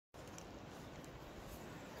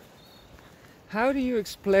How do you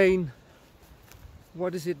explain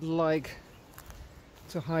what is it like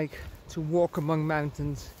to hike, to walk among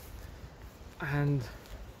mountains, and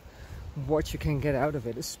what you can get out of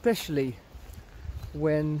it, especially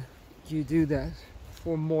when you do that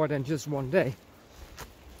for more than just one day?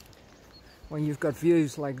 When you've got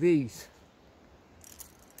views like these.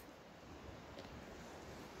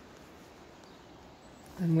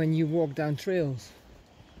 And when you walk down trails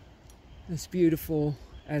as beautiful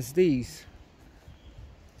as these.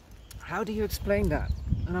 How do you explain that?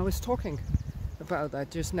 And I was talking about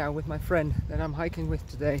that just now with my friend that I'm hiking with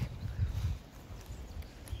today.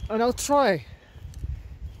 And I'll try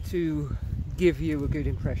to give you a good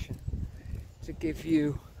impression, to give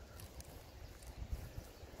you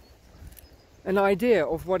an idea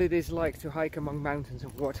of what it is like to hike among mountains,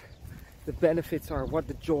 of what the benefits are, what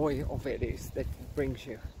the joy of it is that it brings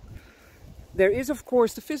you. There is, of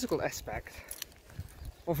course, the physical aspect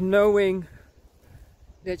of knowing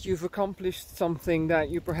that you've accomplished something that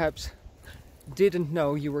you perhaps didn't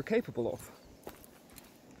know you were capable of.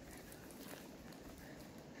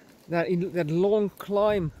 That long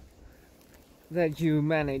climb that you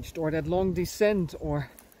managed, or that long descent,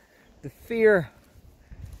 or the fear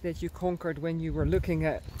that you conquered when you were looking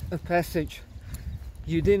at a passage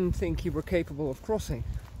you didn't think you were capable of crossing.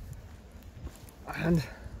 And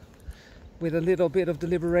with a little bit of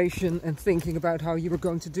deliberation and thinking about how you were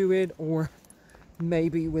going to do it, or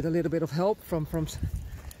maybe with a little bit of help from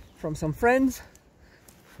some friends,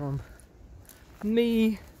 from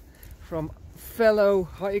me, from fellow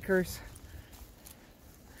hikers,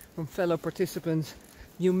 from fellow participants,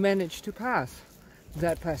 you managed to pass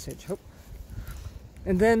that passage.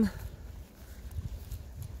 And then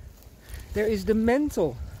there is the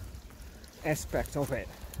mental aspect of it.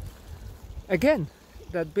 Again,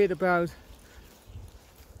 that bit about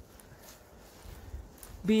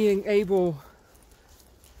being able,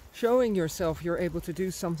 showing yourself you're able to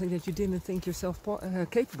do something that you didn't think yourself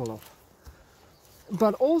capable of.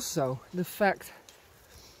 But also the fact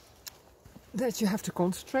that you have to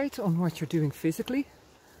concentrate on what you're doing physically.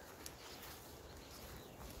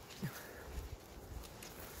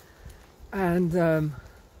 And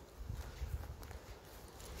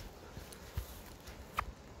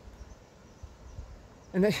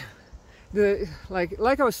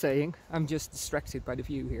like I was saying, I'm just distracted by the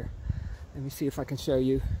view here. Let me see if I can show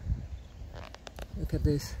you. Look at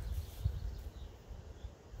this.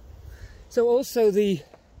 So also the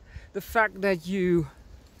fact that you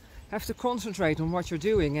have to concentrate on what you're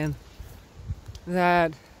doing, and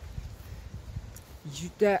that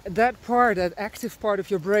that active part of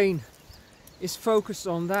your brain is focused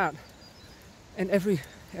on that, and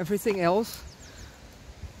everything else,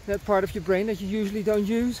 that part of your brain that you usually don't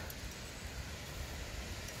use,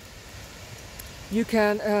 you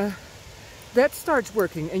can that starts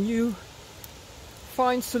working, and you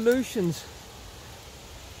find solutions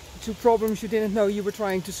to problems you didn't know you were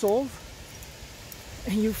trying to solve,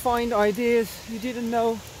 and you find ideas you didn't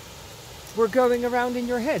know were going around in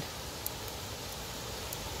your head.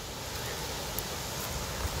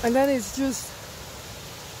 And then it's just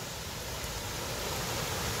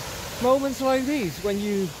moments like these, when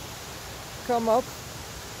you come up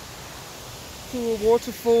to a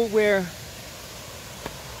waterfall where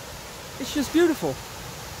it's just beautiful,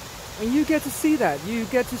 and you get to see that. You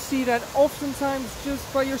get to see that oftentimes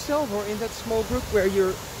just by yourself, or in that small group where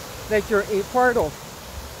you're a part of.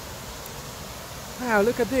 Wow,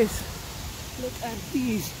 look at this. Look at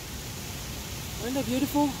these. Aren't they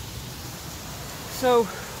beautiful? So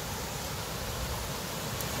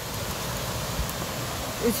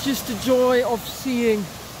it's just the joy of seeing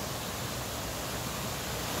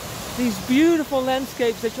these beautiful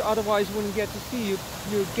landscapes that you otherwise wouldn't get to see.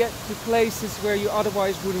 You get to places where you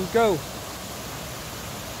otherwise wouldn't go.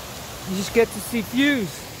 You just get to see views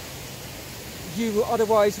you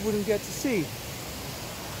otherwise wouldn't get to see.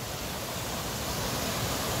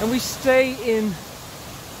 And we stay in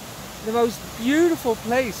the most beautiful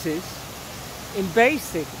places, in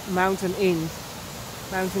basic mountain inns,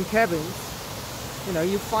 mountain cabins. You know,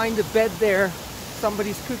 you find a bed there,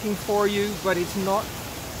 somebody's cooking for you, but it's not,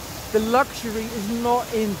 the luxury is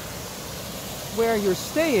not in where you're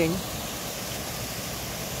staying.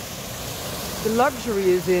 The luxury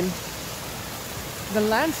is in the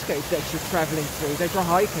landscape that you're traveling through, that you're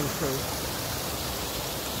hiking through.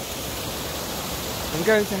 I'm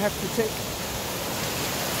going to have to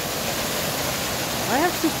I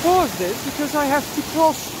have to pause this because I have to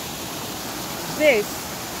cross this,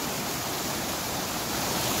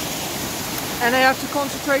 and I have to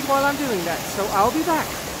concentrate while I'm doing that. So I'll be back.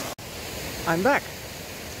 I'm back.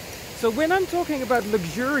 So when I'm talking about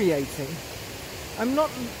luxuriating, I'm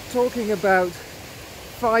not talking about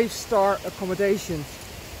 5-star accommodations.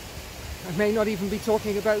 I may not even be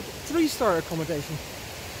talking about 3-star accommodation.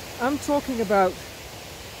 I'm talking about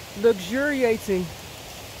luxuriating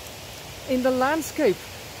in the landscape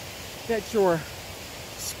that you're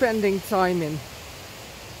spending time in.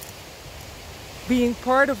 Being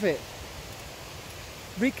part of it.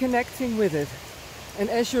 Reconnecting with it.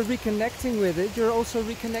 And as you're reconnecting with it, you're also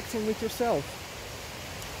reconnecting with yourself.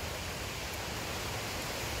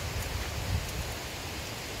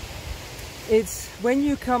 It's when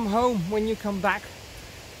you come home, when you come back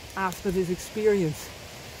after this experience,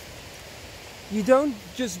 you don't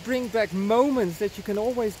just bring back moments that you can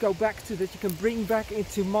always go back to, that you can bring back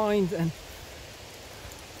into mind and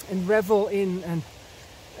revel in and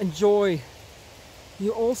enjoy.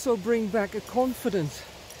 You also bring back a confidence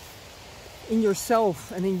in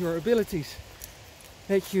yourself and in your abilities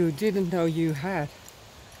that you didn't know you had.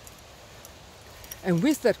 And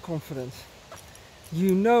with that confidence,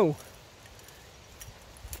 you know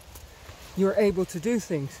you're able to do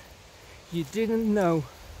things you didn't know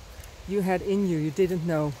you had in you, you didn't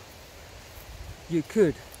know you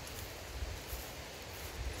could.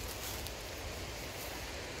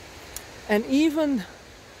 And even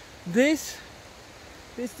this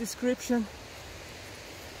description,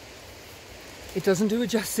 it doesn't do it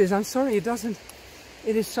justice. I'm sorry, it doesn't.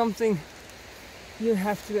 It is something you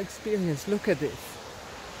have to experience. Look at this.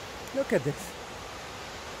 Look at this.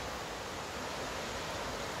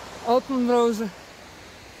 Alpenrose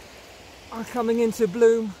are coming into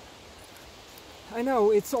bloom. I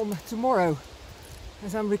know it's on tomorrow.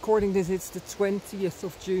 As I'm recording this, it's the 20th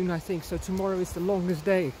of June, I think. So tomorrow is the longest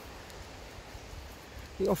day.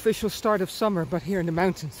 The official start of summer, but here in the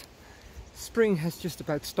mountains, spring has just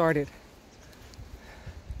about started.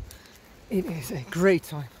 It is a great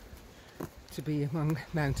time to be among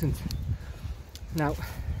mountains. Now,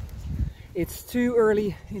 it's too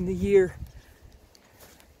early in the year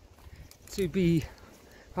to be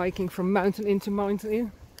hiking from mountain into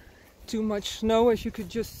mountain. Too much snow, as you could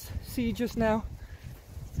just see just now,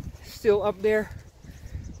 still up there.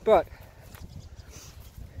 But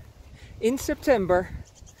in September,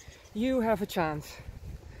 you have a chance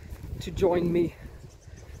to join me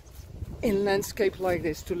in landscape like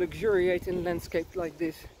this, to luxuriate in landscape like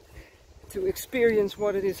this, to experience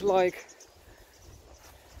what it is like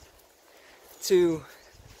to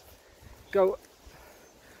go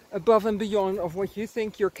above and beyond of what you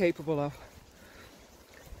think you're capable of,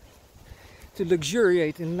 to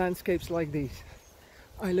luxuriate in landscapes like these.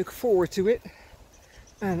 I look forward to it,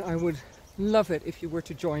 and I would love it if you were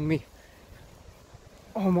to join me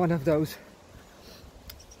on one of those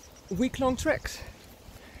week-long treks.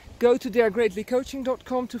 Go to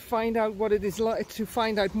daregreatlycoaching.com to find out what it is like, to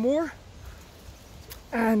find out more.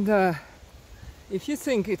 And if you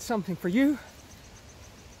think it's something for you,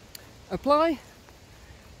 apply.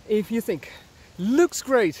 If you think looks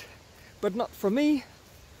great but not for me,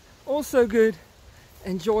 also good.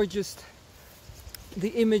 Enjoy just the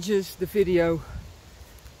images, the video,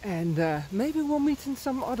 and maybe we'll meet in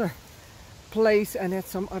some other place and at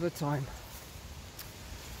some other time.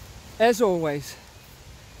 As always,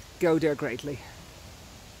 go dare greatly.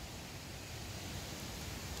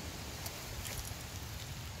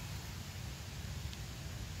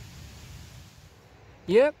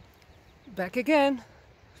 Yep, back again.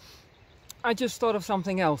 I just thought of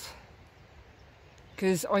something else,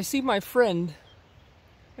 because I see my friend,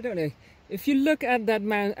 I don't know, if you look at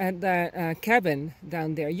that cabin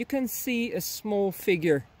down there, you can see a small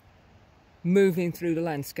figure moving through the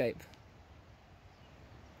landscape.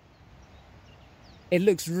 It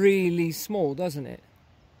looks really small, doesn't it?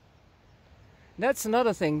 That's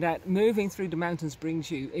another thing that moving through the mountains brings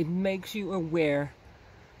you. It makes you aware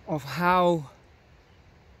of how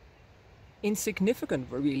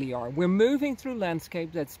insignificant we really are. We're moving through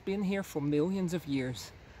landscape that's been here for millions of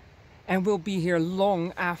years and will be here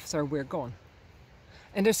long after we're gone.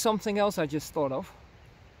 And there's something else I just thought of.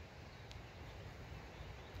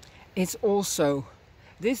 It's also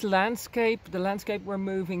this landscape, the landscape we're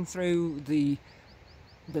moving through, the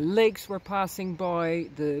lakes we're passing by,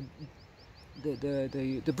 the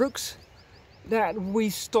brooks that we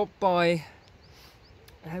stop by.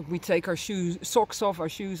 We take our socks off, our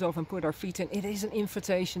shoes off, and put our feet in. It is an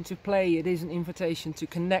invitation to play. It is an invitation to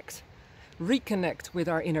connect, reconnect with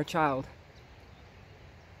our inner child,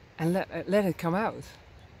 and let it come out.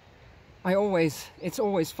 It's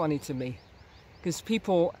always funny to me, because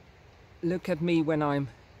people look at me when I'm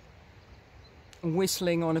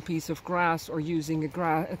whistling on a piece of grass or using a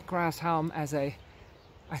grass halm as I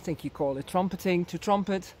think you call it trumpeting, to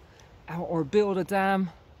trumpet or build a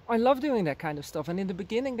dam. I love doing that kind of stuff, and in the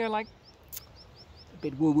beginning they're like a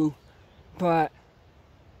bit woo-woo, but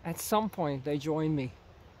at some point they join me,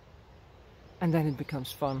 and then it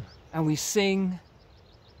becomes fun, and we sing.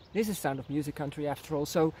 This is Sound of Music Country after all,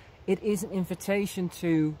 so it is an invitation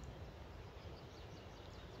to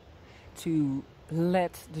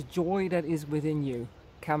let the joy that is within you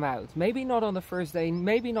come out. Maybe not on the first day,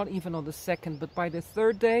 maybe not even on the second, but by the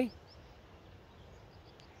third day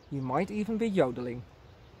you might even be yodeling.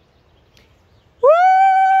 Woo!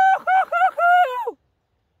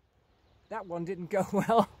 That one didn't go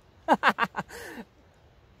well.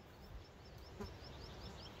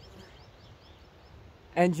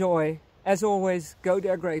 Enjoy. As always, go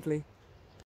there greatly.